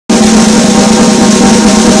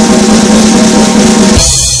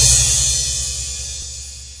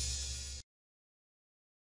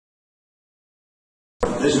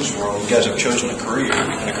business world, you guys have chosen a career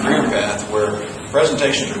and a career path where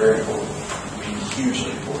presentations are very important. I mean,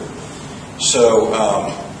 hugely important. So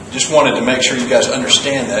just wanted to make sure you guys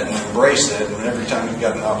understand that and embrace that. And every time you've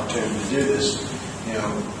got an opportunity to do this,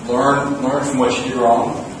 learn from what you did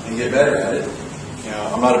wrong and get better at it.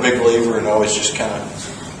 I'm not a big believer in always just kind of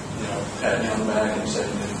patting you on the back and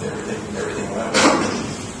saying that everything went well.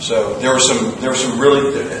 So there were some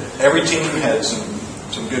really every team had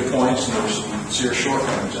some good points, and there were some serious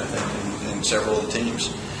shortcomings, I think, in several of the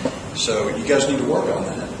teams. So you guys need to work on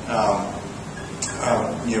that.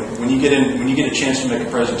 When you get a chance to make a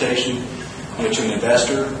presentation to an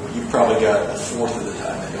investor, you've probably got a fourth of the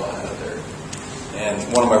time that you'll have there.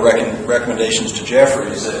 And one of my recommendations to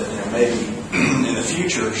Geoffrey is that maybe in the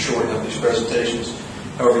future shorten up these presentations.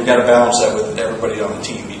 However, you've got to balance that with everybody on the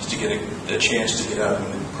team needs to get a chance to get out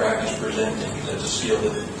and practice presenting, because that's a skill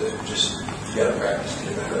that just you got to practice to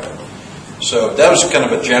get better at. So that was kind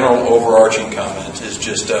of a general overarching comment. Is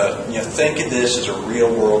just think of this as a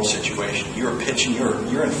real world situation. You're pitching.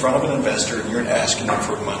 You're in front of an investor and you're asking them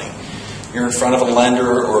for money. You're in front of a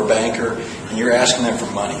lender or a banker and you're asking them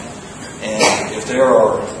for money. And if there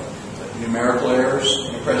are numerical errors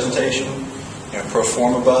in the presentation, pro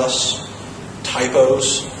forma bus,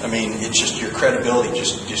 typos, I mean, it's just your credibility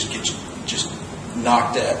just gets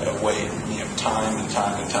knocked away, time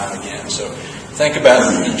and time again. So think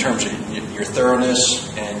about it in terms of your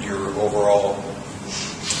thoroughness and your overall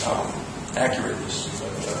accurateness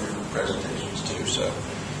of your presentations too. So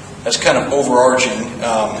that's kind of overarching.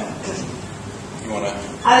 You want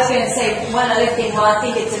to? I was going to say one other thing. While I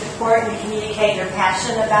think it's important to communicate your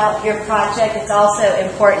passion about your project, it's also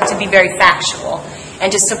important to be very factual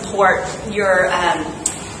and to support your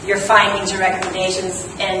findings, your recommendations,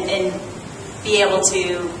 and be able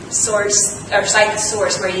to source or cite the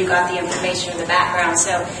source where you got the information in the background.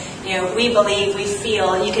 So, we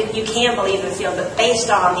feel you can believe and feel, but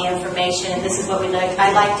based on the information, and this is what we like.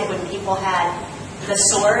 I liked it when people had the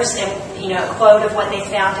source and a quote of what they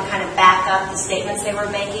found to kind of back up the statements they were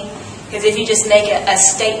making. Because if you just make a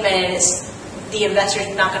statement and the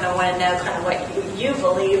investor's not going to want to know kind of what you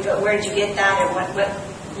believe, but where did you get that, or what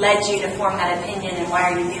led you to form that opinion, and why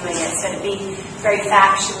are you doing it? So to be very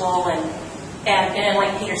factual and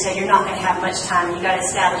like Peter said, you're not going to have much time. You've got to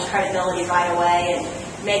establish credibility right away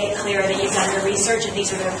and make it clear that you've done the research, and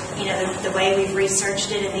these are the way we've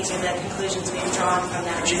researched it, and these are the conclusions we've drawn from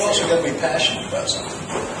that. But you've also got to be passionate about something.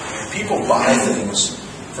 People buy things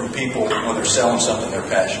from people when they're selling something they're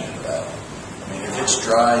passionate about. I mean, if it's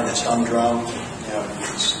dry and it's humdrum,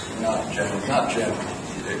 it's not generally going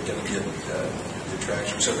to get the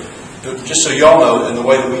attraction. So just so y'all know, and the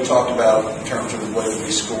way that we talked about in terms of the way that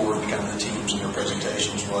we scored kind of the teams and their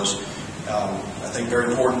presentations was, I think, very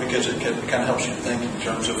important, because it kind of helps you to think in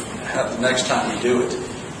terms of how the next time you do it.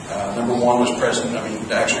 Number one was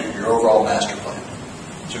actually your overall master plan.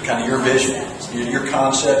 So kind of your vision, your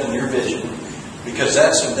concept and your vision, because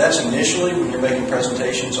that's initially when you're making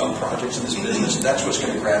presentations on projects in this business, that's what's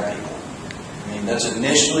going to grab people. I mean, that's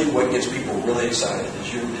initially what gets people really excited,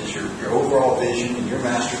 is your overall vision and your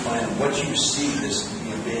master plan and what you see this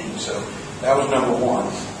being. So that was number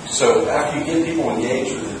one. So after you get people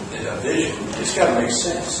engaged with a vision, it's got to make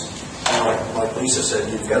sense. And like Lisa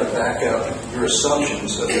said, you've got to back up your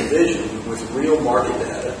assumptions of the vision with real market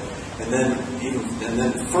data, and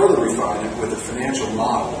then further refine it with a financial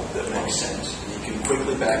model that makes sense. And you can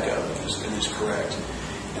quickly back up and is correct.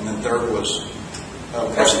 And then third was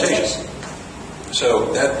presentation.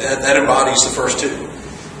 So that embodies the first two.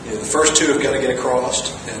 The first two have got to get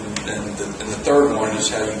across, and the third one is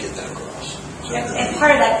how you get that across. So, and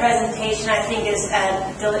part of that presentation, I think, is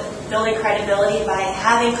building credibility by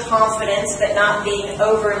having confidence, but not being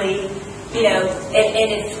overly, and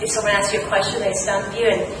if someone asks you a question, they stump you,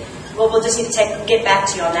 and we'll just need to get back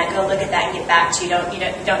to you on that. Go look at that and get back to you.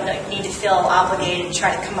 You don't need to feel obligated to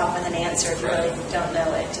try to come up with an answer if you really don't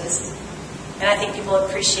know it. And I think people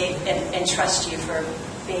appreciate and trust you for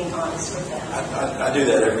being honest with them. I do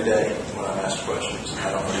that every day when I'm asked questions.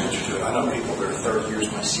 I don't know the answer to it. I know people that are 30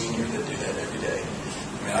 years my senior that do that every day.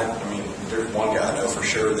 I mean, there's one guy I know for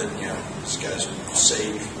sure that this guy's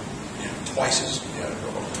saved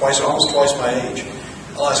almost twice my age.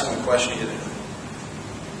 I'll ask him a question.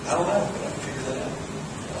 I don't know, but I can figure that out.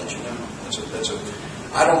 I'll let you know.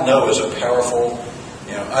 I don't know is a powerful.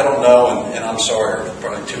 I don't know, and I'm sorry, are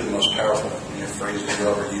probably two of the most powerful phrases you'll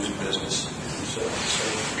ever use in business.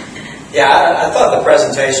 Yeah, I thought the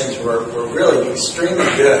presentations were really extremely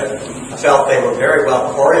good. I felt they were very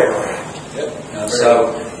well choreographed. Yep.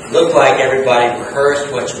 So it looked like everybody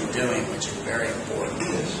rehearsed what you were doing, which is very important.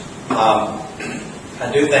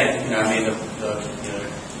 I do think, the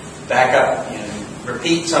back up and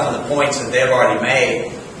repeat some of the points that they've already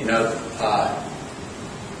made,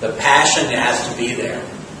 the passion has to be there.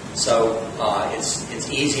 So it's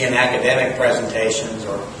easy in academic presentations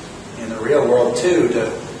or in the real world too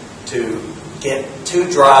to get too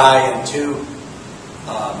dry and too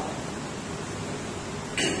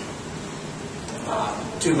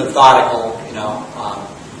methodical,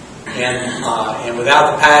 and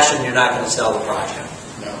without the passion, you're not going to sell the project.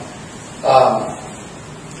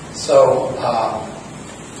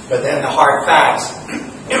 But then the hard facts.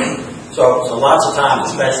 So lots of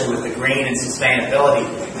times, especially with the green and sustainability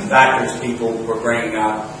factors people were bringing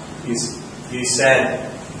up, you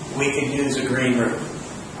said we could use a green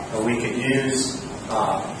roof, or we could use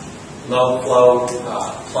low flow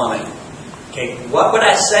plumbing. Okay, what would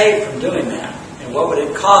I save from doing that? And what would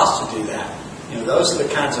it cost to do that? Those are the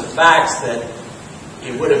kinds of facts that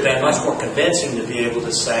it would have been much more convincing to be able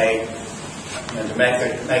to say, to make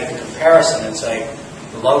the comparison and say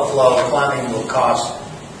the low flow plumbing will cost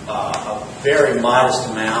a very modest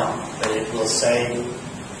amount, but it will save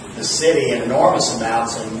the city enormous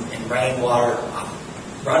amounts in rainwater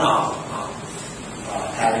runoff,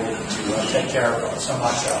 having to take care of so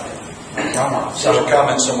much of it. Runoff. There's a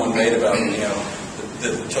comment someone made about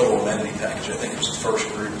the total amenity package. I think it was the first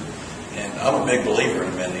group, and I'm a big believer in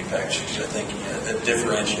amenity packages because I think that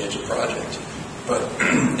differentiates a project. But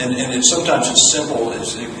and sometimes it's simple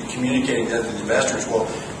as communicating that to the investors. Well,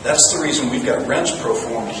 that's the reason we've got rents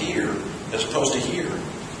proformed here as opposed to here.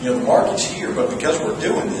 The market's here, but because we're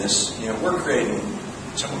doing this, we're creating.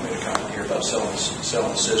 Someone made a comment here about selling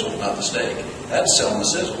the sizzle, not the steak. That's selling the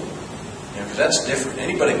sizzle, because that's different.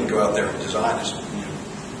 Anybody can go out there and design this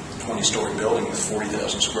 20-story building with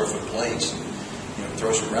 40,000 square foot plates, and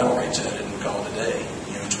throw some rental rates at it and call it a day.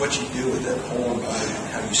 It's what you do with that whole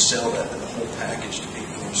environment, how you sell that, the whole package to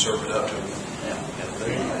people and serve it up to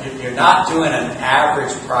them. You're not doing an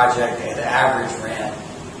average project at average rent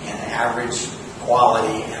and average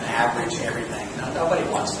quality and average everything. Nobody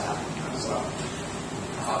wants that.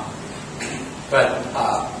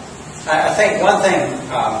 I think one thing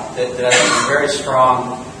that I think is very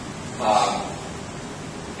strong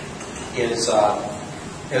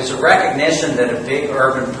is a recognition that a big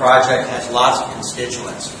urban project has lots of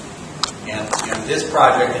constituents. And this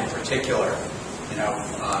project in particular,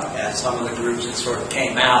 as some of the groups that sort of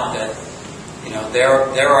came out, that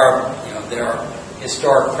there are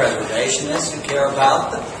historic preservationists who care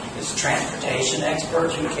about there's transportation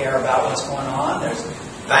experts who care about what's going on. There's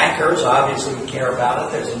bankers, obviously, who care about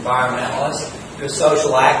it. There's environmentalists. There's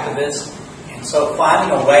social activists. And so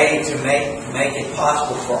finding a way to make it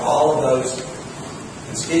possible for all of those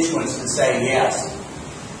constituents to say yes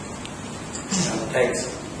takes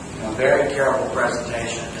very careful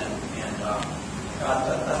presentation, and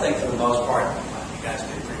I think for the most part you guys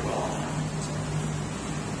did pretty well on that.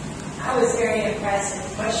 I was very impressed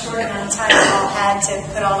with what short amount of time you all had to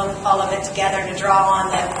put all of it together to draw on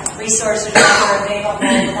the resources that were available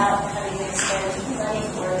without having to spend money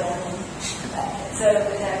for them. So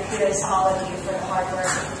kudos to all of you for the hard work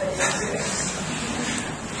that you put into it.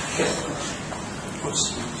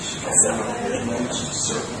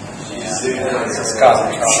 It's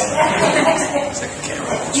causing trouble.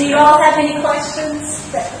 Do you all have any questions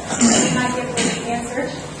that you might get answered?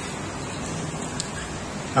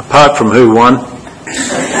 Apart from who won? The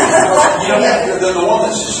one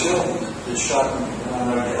that's still shot, and I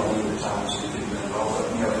know you all knew the times you didn't get involved,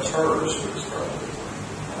 but it's hers for this project.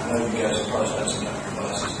 I know you guys have probably spent some time in your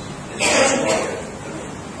classes.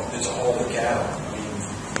 It's a whole big cattle.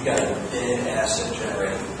 You got a dead asset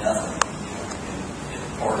generated with nothing. In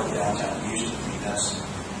part of downtown Houston.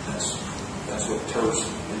 That's what TERS,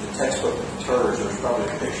 in the textbook of TERS, there's probably a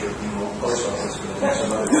picture of the old post office with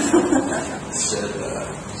somebody said,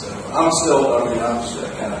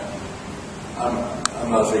 I'm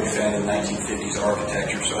not a big fan of 1950s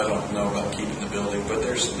architecture, so I don't know about keeping the building, but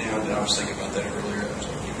there's, I was thinking about that earlier. I was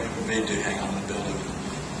like, maybe do hang on to the building.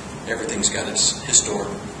 Everything's got its historic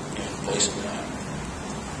place in time.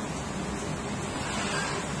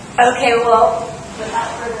 Okay, well, without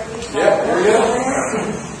further ado. Yeah, there we go.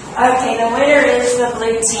 Okay, the winner is the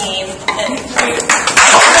blue team.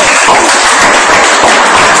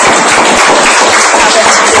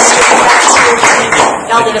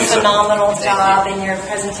 Y'all did a phenomenal job in your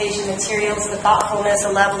presentation materials, the thoughtfulness,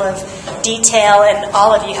 the level of detail, and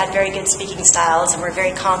all of you had very good speaking styles and were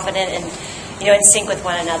very confident and in sync with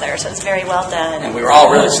one another. So it's very well done. And we were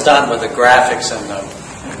all really stunned with the graphics and the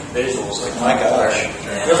visuals. Like, my gosh,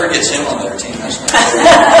 whoever gets him on their team, that's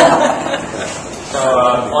nice.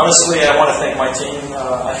 Honestly, I want to thank my team.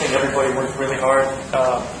 I think everybody worked really hard.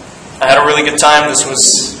 I had a really good time. This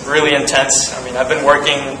was really intense. I mean, I've been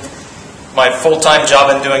working my full-time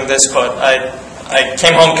job in doing this, but I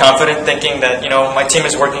came home confident, thinking that, you know, my team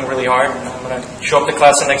is working really hard. And I'm going to show up to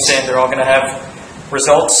class the next day, and they're all going to have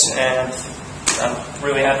results. And I'm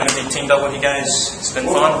really happy to be teamed up with you guys. It's been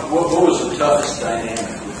fun. What was the toughest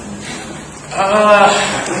dynamic? There's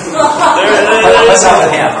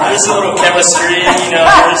a little chemistry, you know,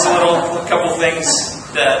 there's a couple things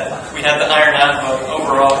that we had to iron out, but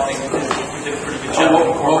overall I think we did a pretty good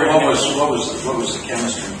job. What was the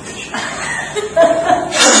chemistry issue?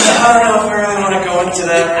 I don't know if I really want to go into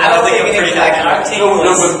that. I don't think I'm pretty happy. No,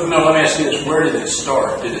 let me ask you this. Where did it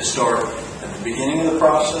start? Did it start at the beginning of the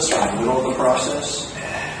process or in the middle of the process?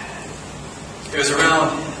 It was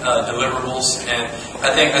around deliverables, and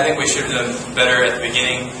I think we should have done better at the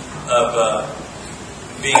beginning of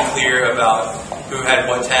being clear about who had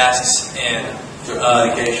what tasks and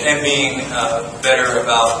being better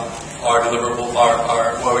about our deliverable,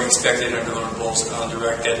 our what we expected in our deliverables on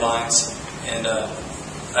direct deadlines. And I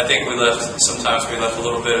think sometimes we left a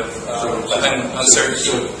little bit of uncertainty.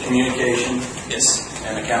 So communication, yes,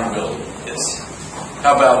 and accountability. Yes.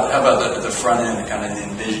 How about the front end, kind of the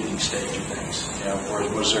envisioning stage of things? You know,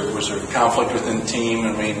 was there conflict within the team?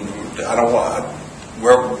 I mean,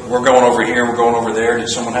 we're going over here, we're going over there. Did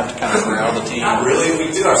someone have to kind of corral the team? Not really.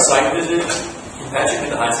 We did our site visit. Patrick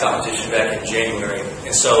did the Heinz competition back in January,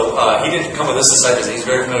 and so he didn't come with us to site visit. He's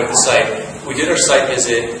very familiar with the site. We did our site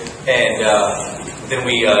visit, and then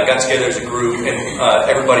we got together as a group, and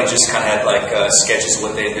everybody just kind of had like sketches of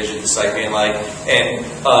what they envisioned the site being like. And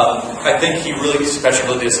I think Patrick really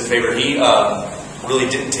did us a favor. He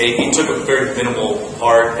he took a very minimal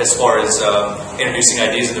part as far as introducing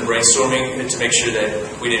ideas in the brainstorming, and to make sure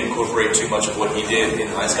that we didn't incorporate too much of what he did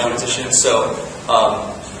in the Heinz competition. So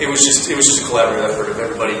it was just a collaborative effort of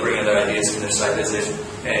everybody bringing their ideas in their site visit,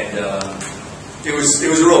 and it was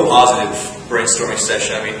a real positive brainstorming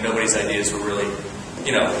session. I mean, nobody's ideas were really,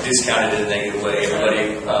 you know, discounted in a negative way.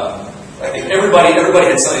 I think everybody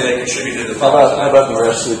had something that contributed to the How about the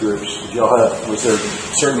rest of the groups? Was there a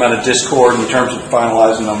certain amount of discord in terms of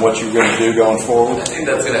finalizing on what you were going to do going forward? I think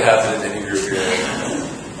that's going to happen in any group here.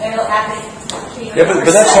 Yeah, but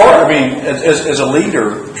that's hard. I mean, as a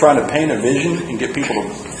leader, trying to paint a vision and get people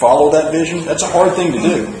to follow that vision, that's a hard thing to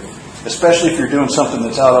do, especially if you're doing something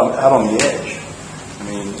that's out on the edge. I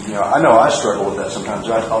mean, you know I struggle with that sometimes.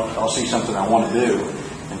 I'll see something I want to do,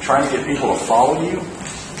 and trying to get people to follow you.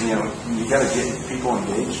 You know, you got to get people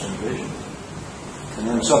engaged in vision. And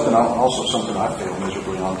then something I fail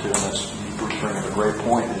miserably on too, and that's you bring up a great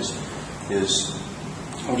point. Is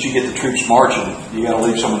once you get the troops marching, you got to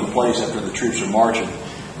leave someone in place after the troops are marching.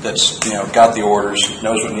 That's got the orders,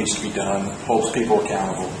 knows what needs to be done, holds people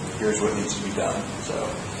accountable. Here's what needs to be done. So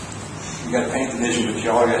you got to paint the vision, but you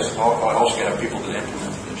also got to have people that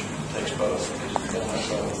implement the vision. It takes both, because if you don't have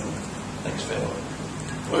both, then things fail.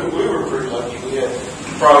 We were pretty lucky. We had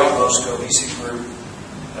probably the most cohesive group.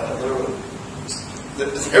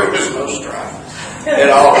 There was no strife at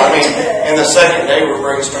all. I mean, and the second day we're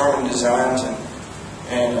brainstorming designs,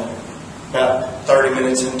 and about 30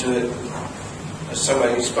 minutes into it,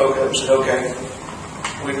 somebody spoke up and said, "Okay,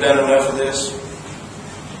 we've done enough of this.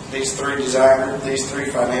 These three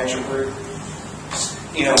financial group,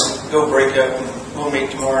 go break up, and we'll meet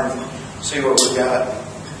tomorrow and see what we got."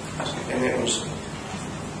 And it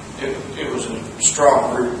was a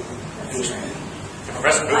strong group.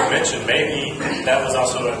 Professor Booth mentioned maybe that was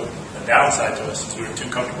also a downside to us, since we were too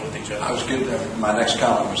comfortable with each other. I was good. My next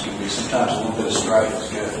comment was going to be sometimes a little bit of strife is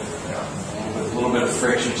good. A little bit of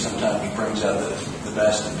friction sometimes brings out the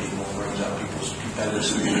best in people, brings out people's competitive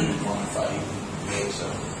spirit and want to fight. So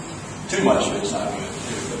too much of it's not good too.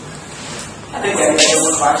 I think that was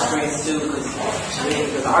one of our strengths too, because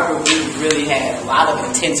our group really had a lot of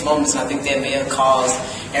intense moments, and I think that may have caused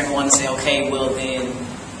everyone to say, "Okay, well then,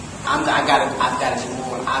 I've got to do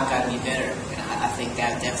more. I've got to be better." And I think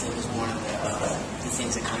that definitely was one of the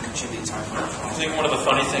things that kind of contributed to our fun. I think one of the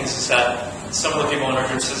funny things is that some of the people in our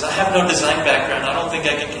group says, "I have no design background. I don't think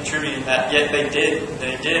I can contribute in that." Yet they did,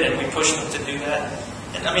 and we pushed them to do that.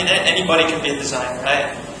 And I mean, anybody can be a designer,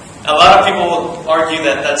 right? A lot of people argue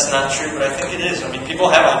that that's not true, but I think it is. I mean, people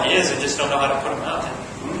have ideas and just don't know how to put them out there.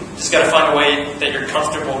 You just got to find a way that you're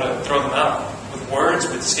comfortable to throw them out, with words,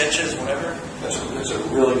 with sketches, whatever. That's a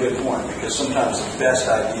really good point, because sometimes the best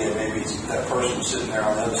idea maybe is that person sitting there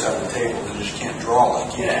on the other side of the table that just can't draw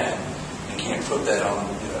like you can and can't put that on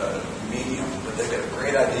medium, but they've got a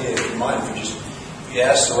great idea in mind. If you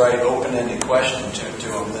ask the right open-ended question to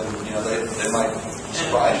them, then they might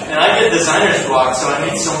surprise you. And I get designer's block, so I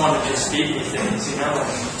need someone to just speak me things.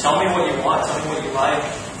 Tell me what you want, tell me what you like,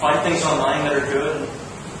 find things online that are good.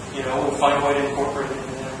 You know, we'll find a way to incorporate it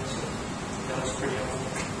in there. So that was pretty helpful.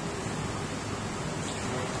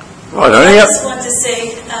 I just want to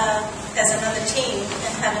say, as another team,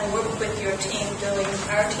 and having worked with your team, doing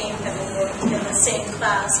our team, having worked in the same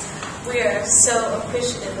class, we are so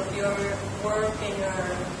appreciative of your work and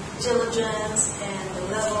your diligence and the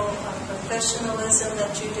level of professionalism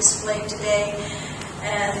that you displayed today.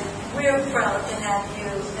 And we're proud to have you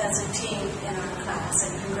as a team in our class,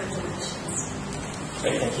 and congratulations.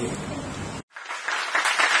 Great, thank you.